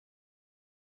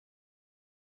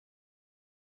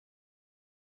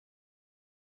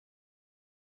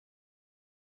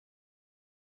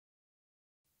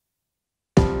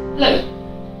Hello.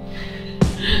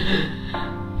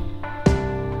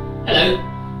 Hello.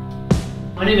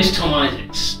 My name is Tom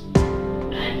Isaacs,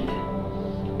 and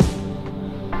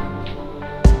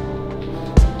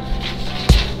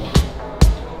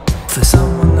for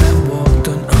someone that walked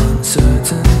on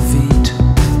uncertain feet,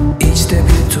 each step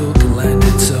you took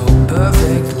landed so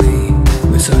perfectly,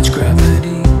 with such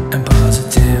gravity and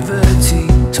positivity.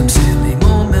 Some silly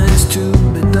moments too,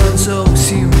 but done so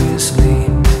seriously.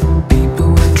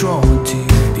 People were drawn to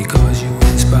you because you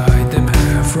inspired them.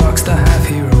 Half rockstar, half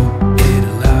hero. It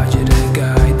allowed you to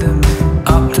guide them.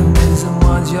 Optimism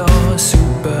was your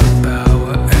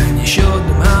superpower, and you showed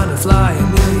them how to fly a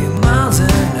million miles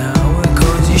an hour.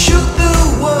 Cause you shook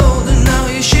the world and now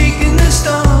you're shaking the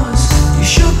stars. You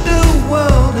shook the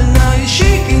world and now you're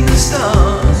shaking the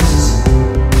stars.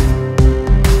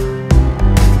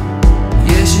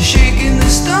 Yes, you're shaking the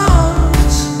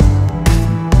stars.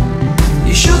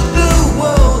 You shook the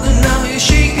world and now you're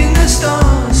shaking the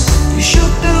stars. You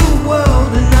shook the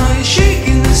world and now you're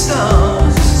shaking the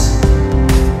stars.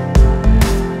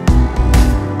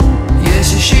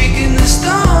 Yes, you're shaking the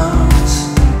stars.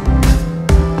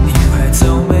 You had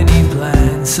so many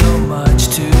plans, so much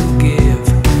to give.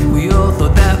 We all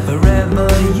thought that forever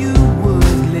you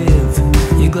would live.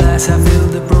 Your glass half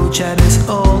filled approach had us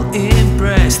all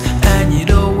impressed, and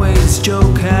you'd always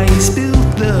joke how you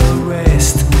spilled the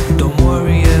rest. Don't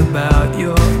worry about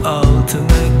your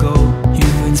ultimate goal. You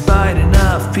inspired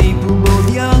enough people,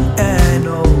 both young and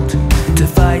old, to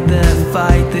fight the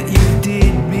fight that you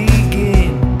did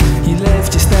begin. You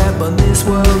left your stamp on this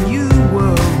world you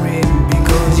were in,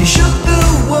 because you shook the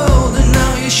world and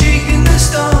now you're shaking the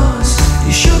stars.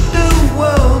 You shook the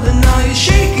world and now you're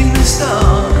shaking the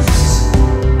stars.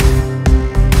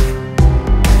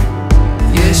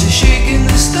 Yes, you're shaking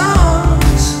the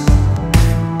stars.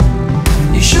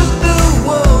 You shook the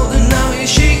world and now you're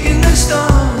shaking the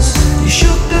stars. You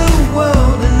shook the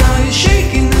world and now you're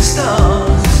shaking the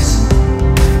stars.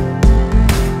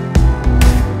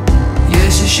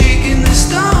 Yes, you're shaking the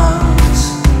stars.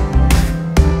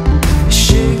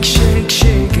 Shake, shake,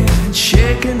 shaking,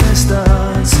 shaking the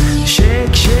stars.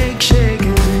 Shake, shake,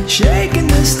 shaking, shaking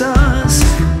the stars.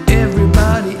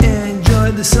 Everybody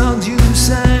enjoyed the songs you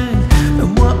sang,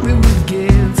 and what we would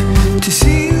give to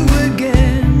see you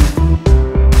again,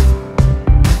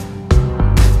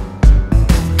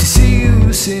 to see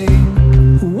you sing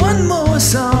one more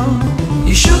song.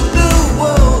 You shook the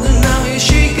world and now you're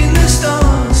shaking the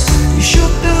stars. You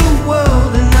shook the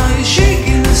world and now you're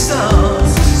shaking the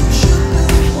stars. You shook the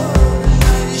world and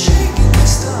now you're shaking the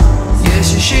stars.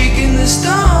 Yes, you're shaking the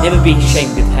stars. never be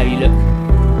ashamed of how you look.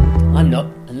 I'm not,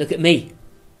 and look at me.